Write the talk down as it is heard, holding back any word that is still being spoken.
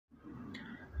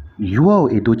Yul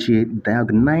Edochie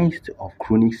diagnosed of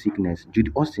chronic sickness.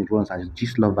 Judy Austin Rúns as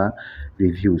Gistlover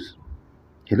Reviews.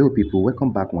 Hello people,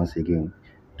 welcome back once again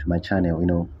to my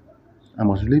channel. I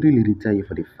must really tell you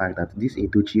for the fact that this Yul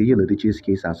Edochie's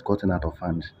case has gotten out of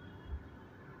hand.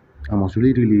 I must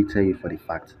really tell you for the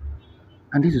fact.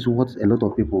 And this is what a lot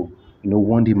of people,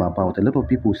 warned him about. A lot of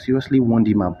people seriously warned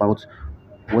him about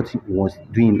what he was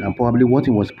doing and probably what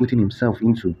he was putting himself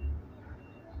into.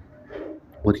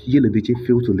 But Yul Edochie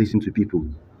failed to listen to people.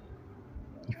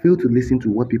 He failed to listen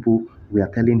to what people were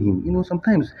telling him.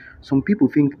 Sometimes some people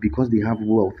think because they have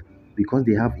wealth, because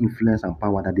they have influence and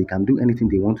power, that they can do anything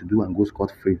they want to do and go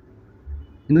scot-free.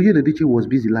 Yul Edochie was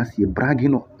busy last year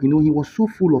bragging. He was so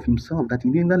full of himself that he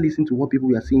didn't listen to what people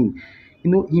were saying.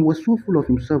 He was so full of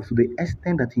himself to the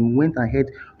extent that he went ahead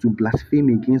to blaspheme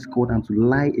against God and to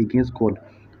lie against God,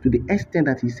 to the extent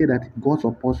that he said that God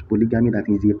supports polygamy, that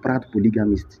he is a proud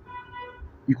polygamist.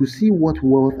 You could see what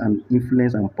wealth and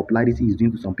influence and popularity is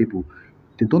doing to some people.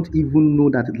 They don't even know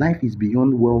that life is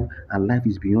beyond wealth and life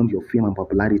is beyond your fame and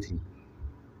popularity.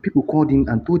 People called him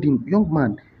and told him, young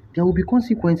man, there will be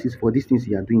consequences for these things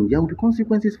you are doing. There will be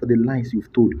consequences for the lies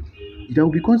you've told. There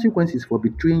will be consequences for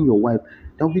betraying your wife.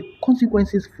 There will be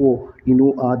consequences for,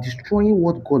 destroying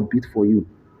what God built for you.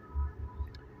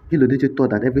 Yul Edochie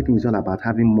thought that everything is all about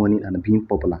having money and being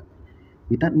popular,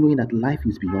 without knowing that life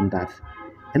is beyond that.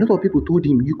 A lot of people told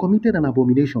him, you committed an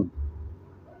abomination.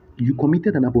 You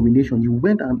committed an abomination. You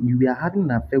went and you were having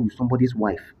an affair with somebody's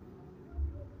wife.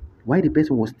 While the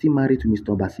person was still married to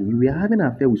Mr. Obasi, you were having an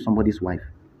affair with somebody's wife.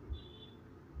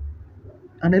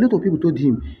 And a lot of people told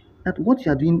him that what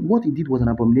you are doing, what he did was an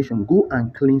abomination. Go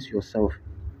and cleanse yourself.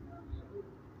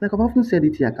 Like I've often said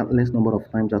it here countless number of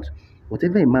times, that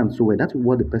whatever a man sows, that's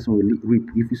what the person will reap.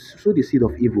 If you sow the seed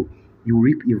of evil, you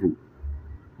reap evil.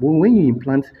 But when you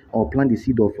plant the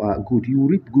seed of good, you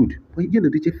reap good. But Yul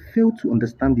Edochie failed to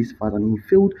understand this fact, and he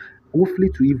failed woefully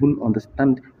to even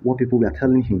understand what people were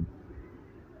telling him.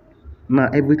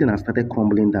 Now everything has started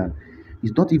crumbling down.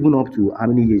 It's not even up to how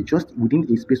many years, just within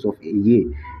a space of a year,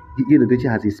 Yul Edochie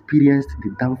has experienced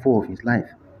the downfall of his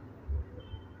life.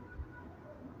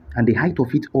 And the height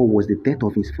of it all was the death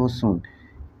of his first son.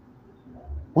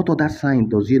 What other sign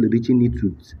does Yul Edochie need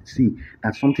to see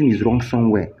that something is wrong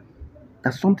somewhere?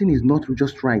 That something is not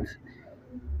just right?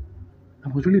 I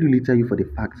must really tell you for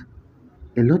the fact,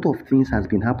 a lot of things has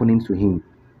been happening to him.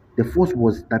 The first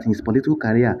was that his political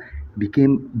career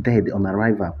became dead on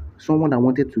arrival. Someone that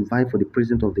wanted to vie for the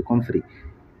president of the country.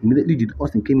 Immediately Judy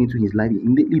Austin came into his life.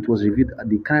 Immediately it was revealed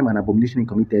the crime and abomination he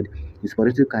committed. His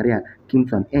political career came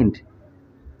to an end.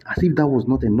 As if that was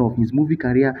not enough, his movie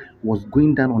career was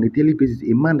going down on a daily basis.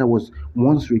 A man that was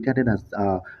once regarded as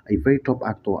a very top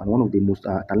actor and one of the most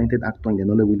talented actor in the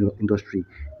Nollywood industry,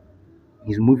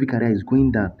 his movie career is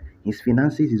going down. His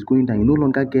finances is going down. He no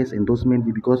longer gets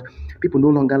endorsement because people no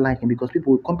longer like him, because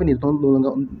companies don't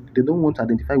want to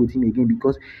identify with him again,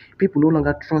 because people no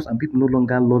longer trust and people no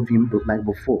longer love him like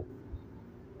before.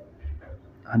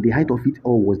 And the height of it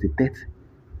all was the death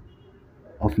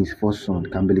of his first son,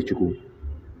 Kambele Chukwu.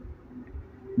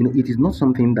 It is not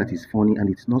something that is funny, and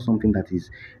it's not something that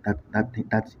is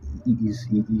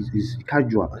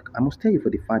casual. I must tell you for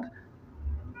the fact,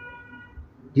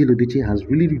 Yul Edochie has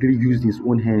really used his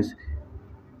own hands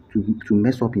to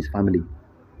mess up his family.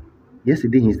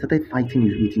 Yesterday, he started fighting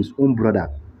with his own brother.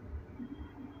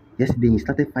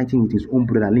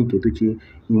 May Edochie.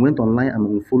 He went online and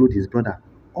unfollowed his brother,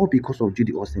 all because of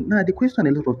Judy Austin. Now, the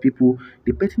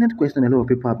pertinent question a lot of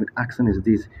people have been asking is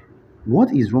this: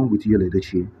 what is wrong with Yul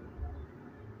Edochie?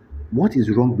 What is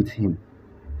wrong with him?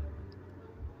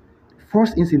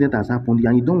 First incident has happened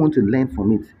and you don't want to learn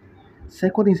from it.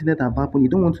 Second incident has happened, you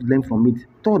don't want to learn from it.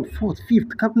 Third, fourth,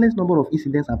 fifth, countless number of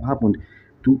incidents have happened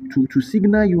to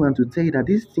signal you and to tell you that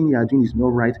this thing you are doing is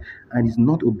not right and is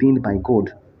not ordained by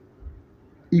God.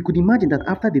 You could imagine that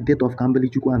after the death of Kambele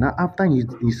Chukwu and after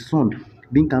his son,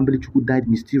 being Kambele Chukwu, died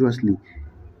mysteriously,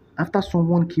 after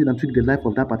someone killed and took the life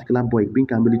of that particular boy, being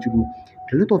Kambele Chukwu,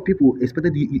 a lot of people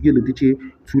expected Yul Edochie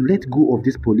to let go of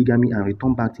this polygamy and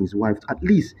return back to his wife, at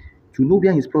least to know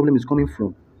where his problem is coming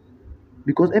from.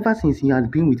 Because ever since he has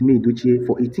been with May Edochie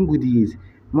for 18 good years,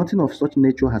 nothing of such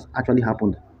nature has actually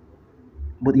happened.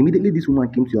 But immediately this woman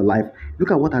came to your life,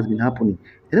 look at what has been happening.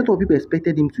 A lot of people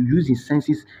expected him to use his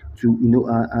senses to,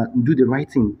 do the right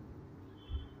thing.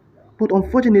 But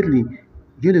unfortunately,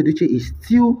 Yul Edochie is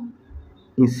still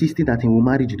insisting that he will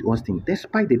marry Judy Austin,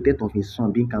 despite the death of his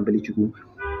son, being Kambele Chukwu.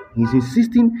 He's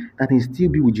insisting that he still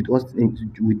be with Judy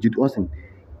Austin.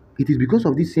 It is because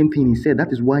of this same thing he said.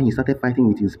 That is why he started fighting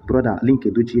with his brother,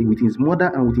 Chr0níc Si, with his mother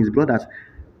and with his brothers.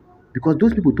 because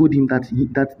those people told him that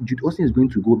Judy Austin is going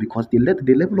to go because the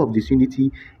level of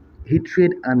disunity,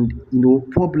 hatred, and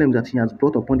problems that he has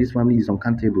brought upon this family is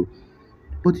uncountable.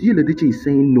 But Yul Edochie is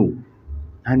saying no,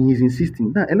 and he is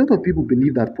insisting. Now, a lot of people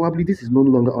believe that probably this is no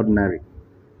longer ordinary.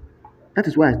 That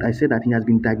is why I said that he has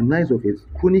been diagnosed with a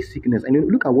chronic sickness. And you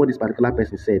look at what this particular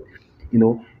person said. In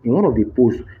one of the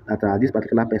posts that this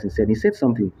particular person said, he said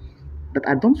something that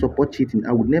I don't support cheating.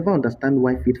 I would never understand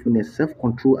why faithfulness,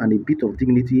 self-control, and a bit of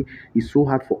dignity is so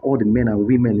hard for all the men and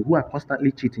women who are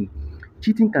constantly cheating.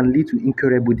 Cheating can lead to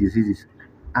incurable diseases,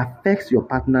 affects your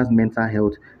partner's mental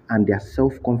health and their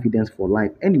self-confidence for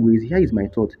life. Anyways, here is my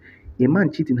thought. A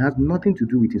man cheating has nothing to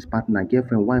do with his partner,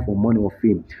 girlfriend, wife, or money or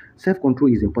fame.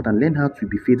 Self-control is important. Learn how to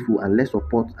be faithful and let's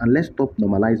stop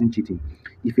normalizing cheating.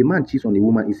 If a man cheats on a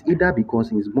woman, it's either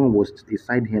because his mom was a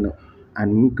side hen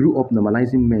and he grew up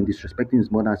normalizing men disrespecting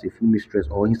his mother as a full mistress,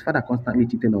 or his father constantly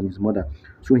cheating on his mother.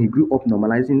 So he grew up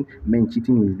normalizing men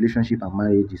cheating in relationship and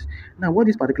marriages. Now, what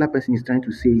this particular person is trying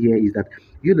to say here is that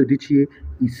Yul Edochie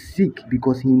is sick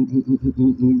because he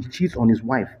cheats on his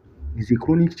wife. He's a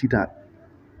chronic cheater,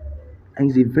 and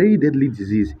it's a very deadly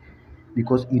disease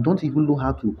because you don't even know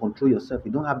how to control yourself.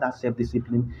 You don't have that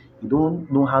self-discipline. You don't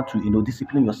know how to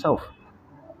discipline yourself.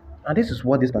 And this is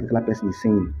what this particular person is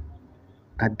saying.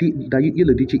 That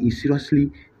Yul Edochie is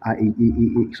seriously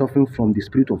suffering from the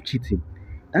spirit of cheating.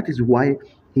 That is why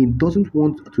he doesn't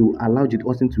want to allow Judy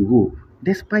Austin to go.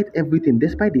 Despite everything,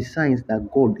 despite the signs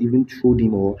that God even showed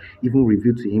him or even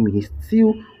revealed to him, he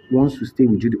still wants to stay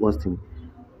with Judy Austin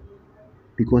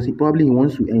because he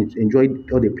wants to enjoy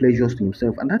all the pleasures to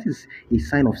himself, and that is a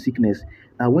sign of sickness.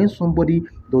 That when somebody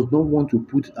does not want to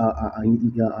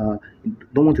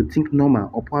don't want to think normal,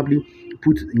 or probably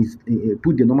put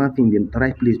the normal thing in the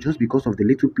right place just because of the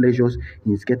little pleasures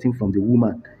he's getting from the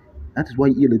woman. That is why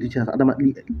Yul Edochie has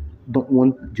adamantly don't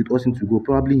want Judy Austin to go.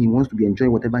 Probably he wants to be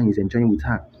enjoying whatever he's enjoying with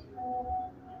her.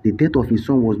 The death of his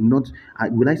son was not,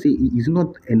 will I say, is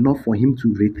not enough for him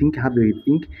to have a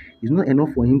rethink. It's not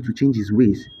enough for him to change his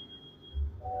ways.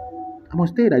 I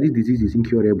must tell you that this disease is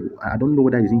incurable. I don't know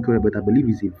whether it's incurable, but I believe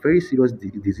it's a very serious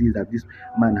disease that this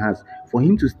man has. For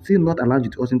him to still not allow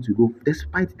Judy Austin to go,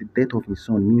 despite the death of his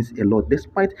son, means a lot.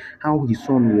 Despite how his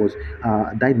son was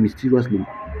died mysteriously,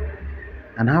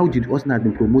 and how Judy Austin has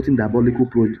been promoting the diabolical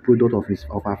product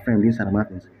of our friend Vincent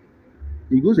Martins.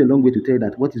 It goes a long way to tell you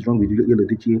that what is wrong with Yul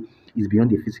Edochie is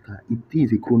beyond the physical. It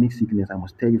is a chronic sickness, I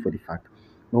must tell you for the fact.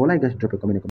 But I would like guys to drop a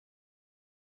comment.